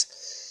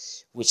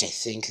cars, which I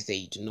think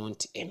they do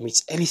not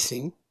emit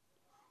anything.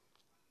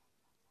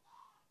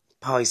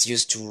 Power is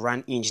used to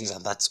run engines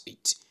and that's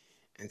it.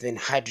 And then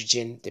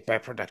hydrogen, the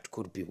byproduct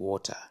could be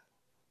water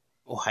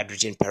or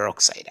hydrogen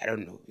peroxide. I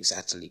don't know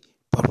exactly.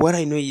 But what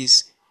I know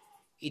is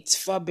it's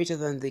far better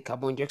than the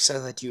carbon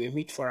dioxide that you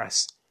emit for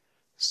us.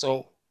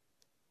 So,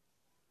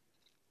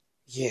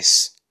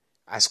 yes,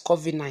 as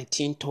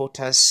COVID-19 taught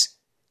us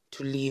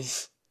to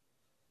live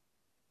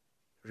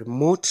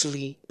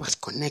remotely but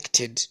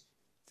connected,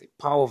 the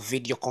power of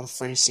video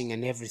conferencing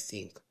and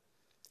everything,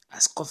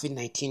 as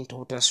COVID-19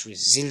 taught us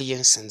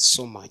resilience and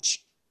so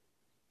much,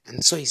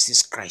 and so is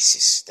this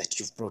crisis that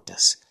you've brought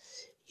us.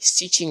 It's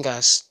teaching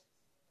us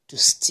to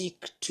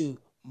stick to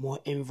more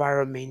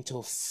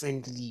environmental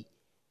friendly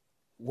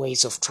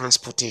ways of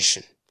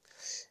transportation.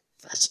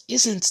 That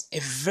isn't a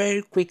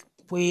very quick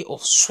way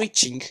of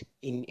switching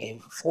in a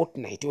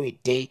fortnight or a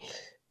day,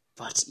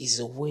 but is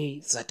a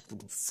way that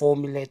could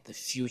formulate the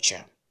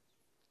future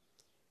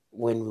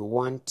when we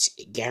want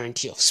a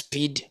guarantee of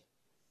speed,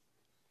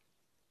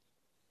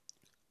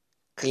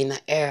 cleaner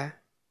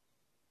air,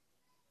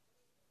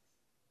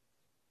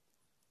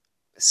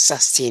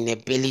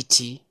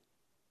 sustainability,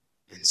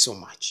 and so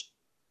much.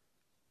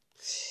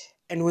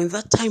 And when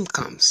that time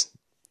comes,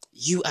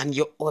 you and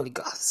your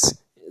oligarchs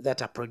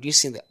that are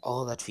producing the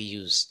oil that we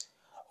use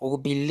will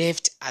be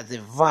left at the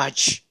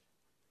verge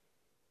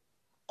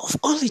of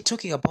only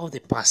talking about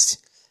the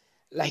past,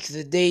 like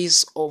the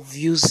days of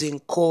using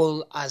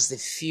coal as the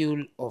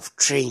fuel of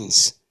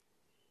trains.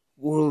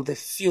 Will the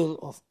fuel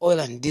of oil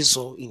and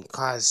diesel in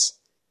cars,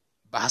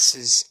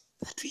 buses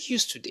that we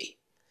use today?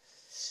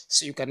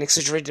 So you can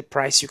exaggerate the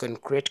price, you can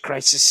create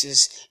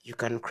crises, you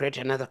can create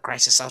another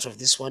crisis out of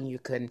this one, you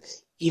can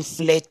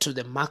inflate to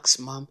the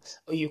maximum,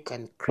 or you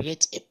can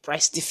create a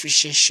price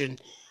differentiation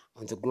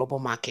on the global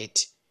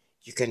market.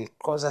 You can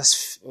cause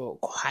us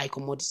high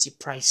commodity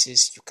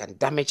prices, you can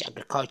damage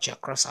agriculture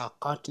across our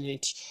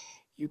continent,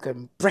 you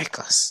can break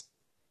us,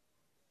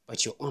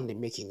 but you're only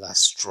making us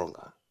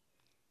stronger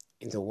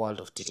in the world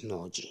of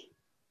technology.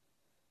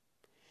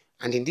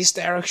 And in this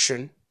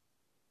direction,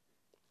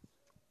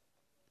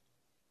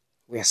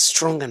 we are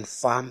strong and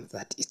firm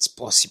that it's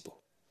possible.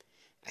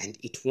 And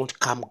it won't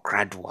come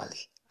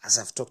gradually, as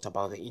I've talked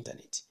about the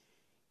internet.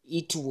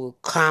 It will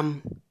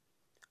come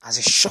as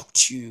a shock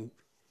to you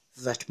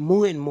that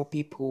more and more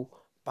people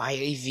buy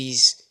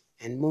EVs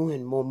and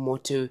more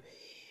motor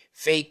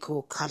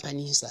vehicle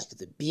companies like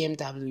the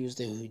BMWs,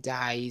 the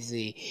Hyundai,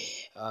 the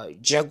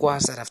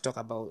Jaguars that I've talked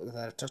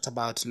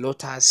about,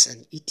 Lotus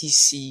and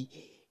etc.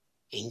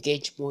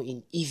 engage more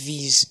in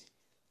EVs,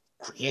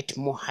 create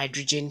more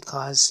hydrogen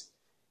cars,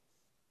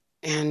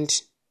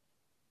 and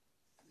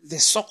the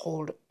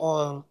so-called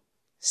oil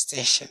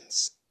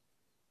stations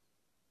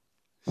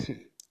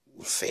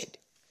will fade.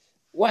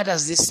 Why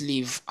does this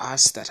leave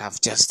us that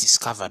have just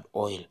discovered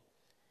oil,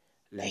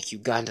 like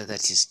Uganda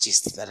that has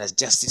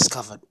just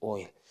discovered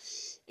oil?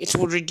 It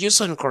will reduce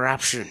on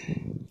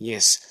corruption.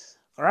 Yes,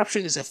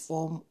 corruption is a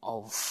form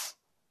of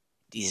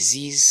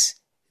disease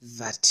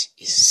that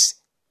is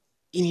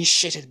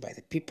initiated by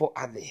the people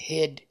at the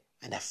head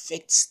and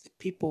affects the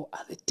people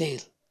at the tail.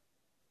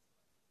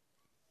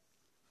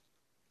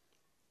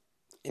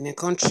 In a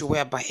country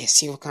whereby a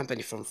single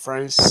company from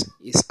France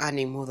is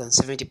earning more than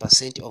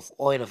 70% of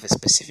oil of a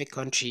specific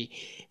country,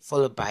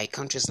 followed by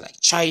countries like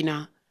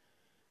China,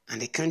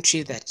 and a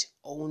country that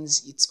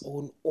owns its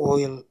own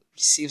oil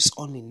receives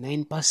only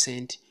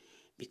 9%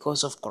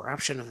 because of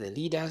corruption of the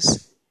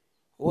leaders,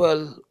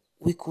 well,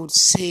 we could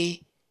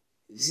say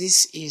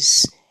this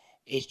is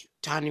a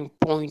turning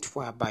point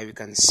whereby we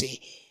can say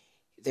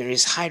there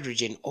is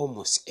hydrogen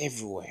almost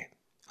everywhere,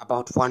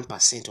 about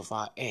 1% of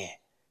our air.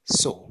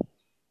 So,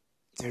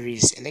 there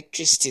is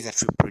electricity that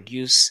we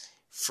produce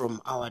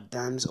from our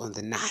dams on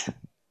the Nile.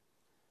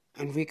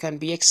 And we can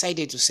be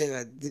excited to say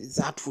that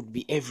that would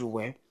be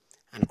everywhere.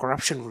 and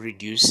corruption will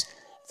reduce.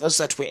 Those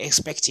that were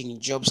expecting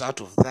jobs out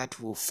of that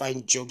will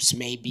find jobs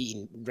maybe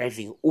in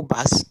driving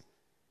Ubers.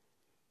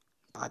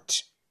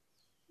 But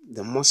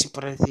the most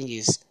important thing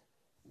is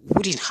we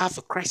wouldn't have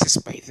a crisis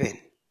by then.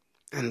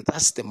 And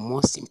that's the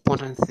most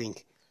important thing.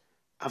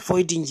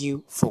 Avoiding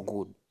you for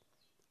good.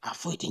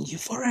 Avoiding you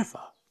forever.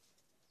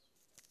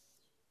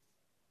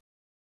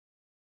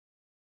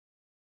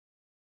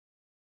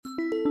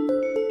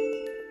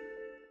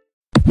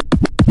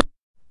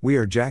 We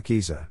are Jack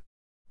Isa.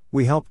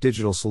 We help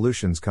digital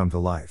solutions come to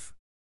life.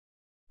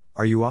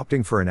 Are you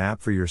opting for an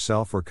app for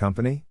yourself or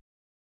company?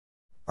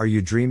 Are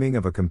you dreaming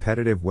of a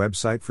competitive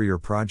website for your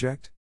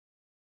project?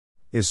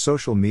 Is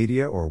social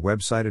media or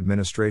website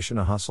administration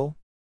a hustle?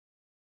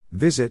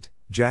 Visit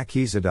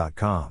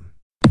jackisa.com.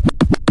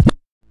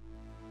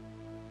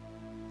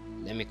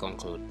 Let me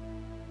conclude.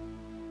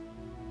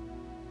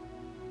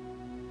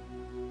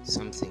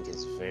 Something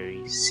is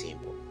very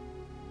simple.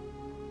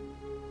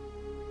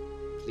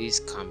 Please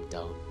calm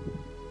down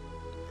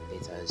and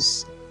let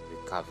us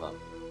recover.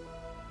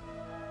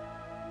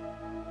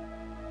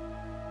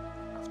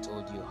 I've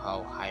told you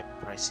how high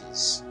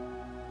prices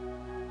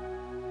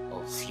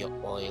of your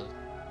oil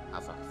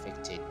have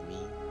affected me,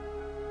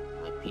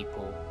 my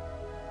people,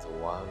 the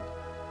world,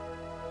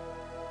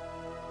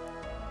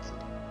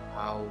 and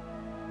how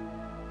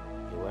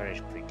you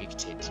weren't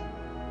predicted.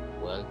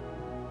 Well,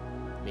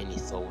 many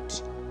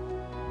thought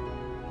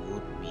it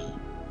would be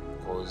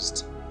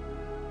caused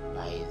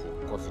by the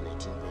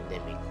COVID-19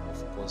 pandemic. Of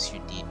course you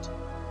did,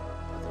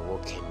 but the war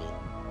came in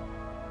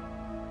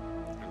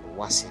and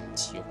worsened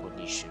your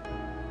condition.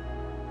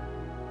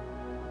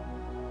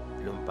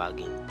 Bloomberg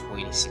in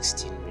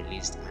 2016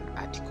 released an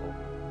article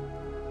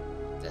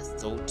that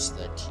thought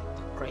that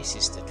the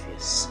crisis that we are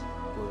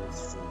going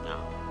through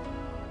now,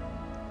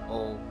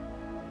 or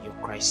your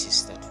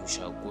crisis that we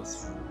shall go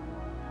through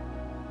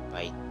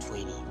by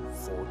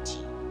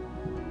 2040,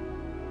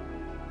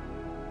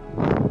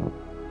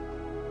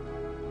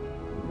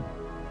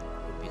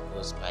 will be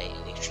caused by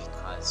electric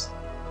cars.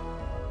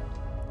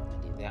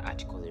 And in their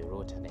article they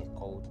wrote, and I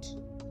quote,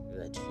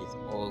 that with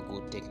all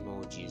good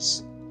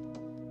technologies,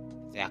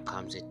 there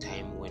comes a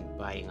time when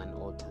buying an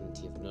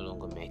alternative no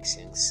longer makes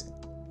sense.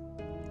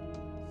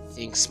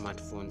 Think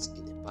smartphones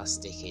in the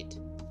past decade,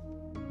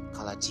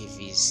 color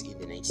TVs in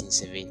the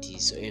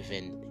 1970s, or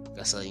even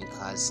gasoline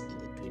cars in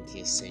the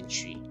 20th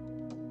century.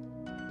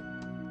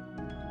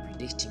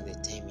 Predicting the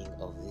timing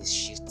of these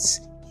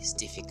shifts is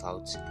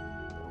difficult,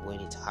 but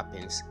when it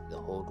happens, the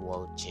whole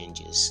world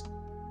changes.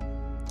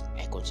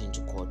 I continue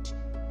to quote,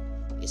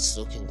 "It's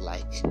looking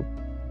like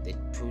the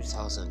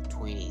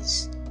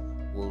 2020s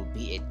will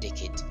be a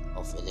decade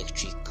of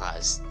electric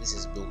cars." This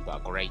is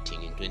Bloomberg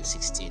writing in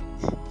 2016.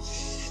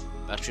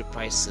 Battery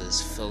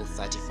prices fell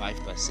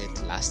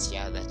 35% last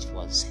year, that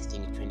was I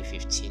think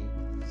 2015,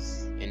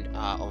 and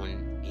are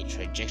on a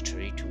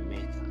trajectory to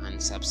make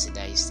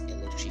unsubsidized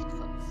electric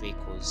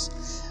vehicles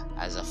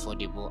as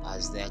affordable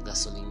as their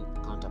gasoline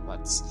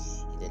counterparts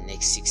in the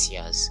next 6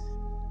 years.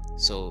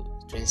 So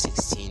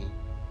 2016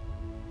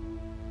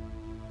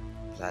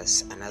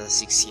 plus another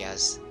 6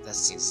 years,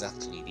 that's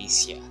exactly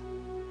this year.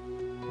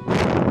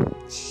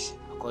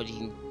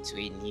 According to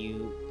a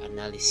new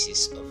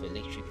analysis of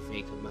electric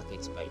vehicle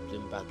markets by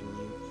Bloomberg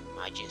New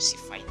Emergency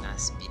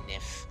Finance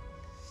 (BNF),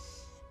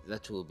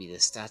 that will be the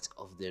start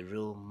of the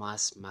real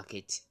mass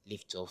market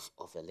liftoff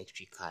of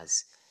electric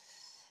cars.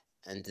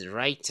 And the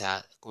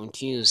writer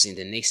continues in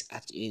the next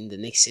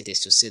sentence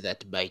to say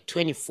that by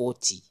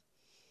 2040,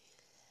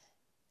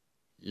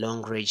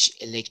 long-range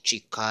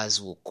electric cars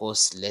will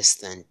cost less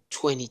than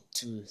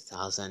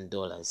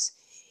 $22,000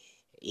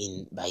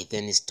 by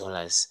then's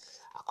dollars.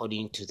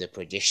 According to the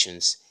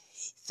projections,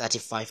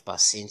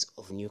 35%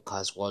 of new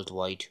cars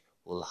worldwide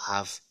will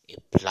have a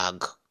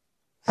plug.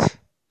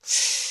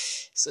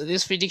 So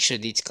this prediction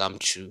did come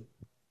true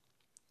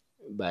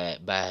by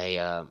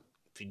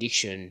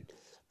prediction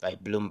by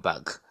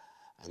Bloomberg,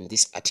 and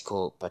this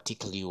article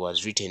particularly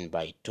was written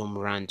by Tom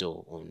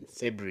Randall on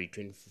February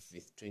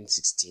 25th,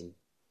 2016.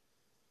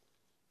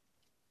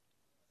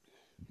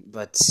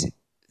 But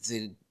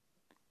the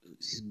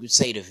good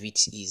side of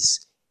it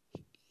is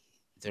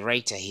the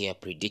writer here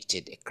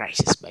predicted a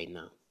crisis by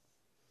now,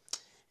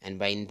 and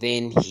by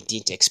then he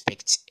didn't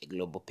expect a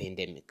global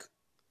pandemic.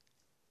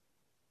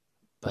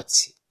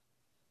 But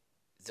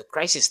the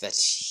crisis that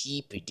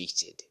he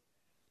predicted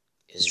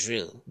is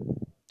real,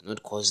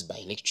 not caused by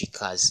electric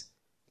cars,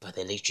 but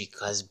electric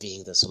cars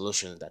being the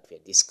solution that we're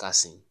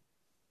discussing.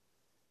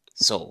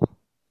 So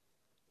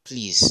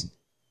please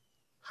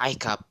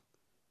hike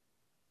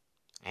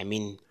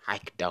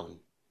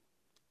down,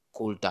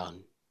 cool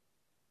down,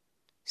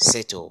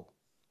 settle,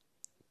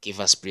 give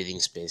us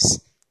breathing space,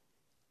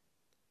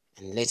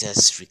 and let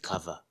us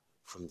recover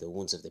from the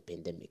wounds of the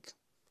pandemic.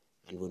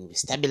 And when we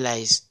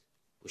stabilize,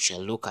 we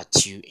shall look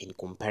at you in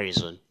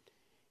comparison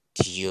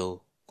to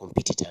your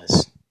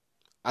competitors.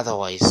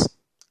 Otherwise,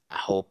 I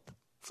hope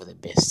for the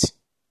best.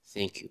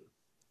 Thank you.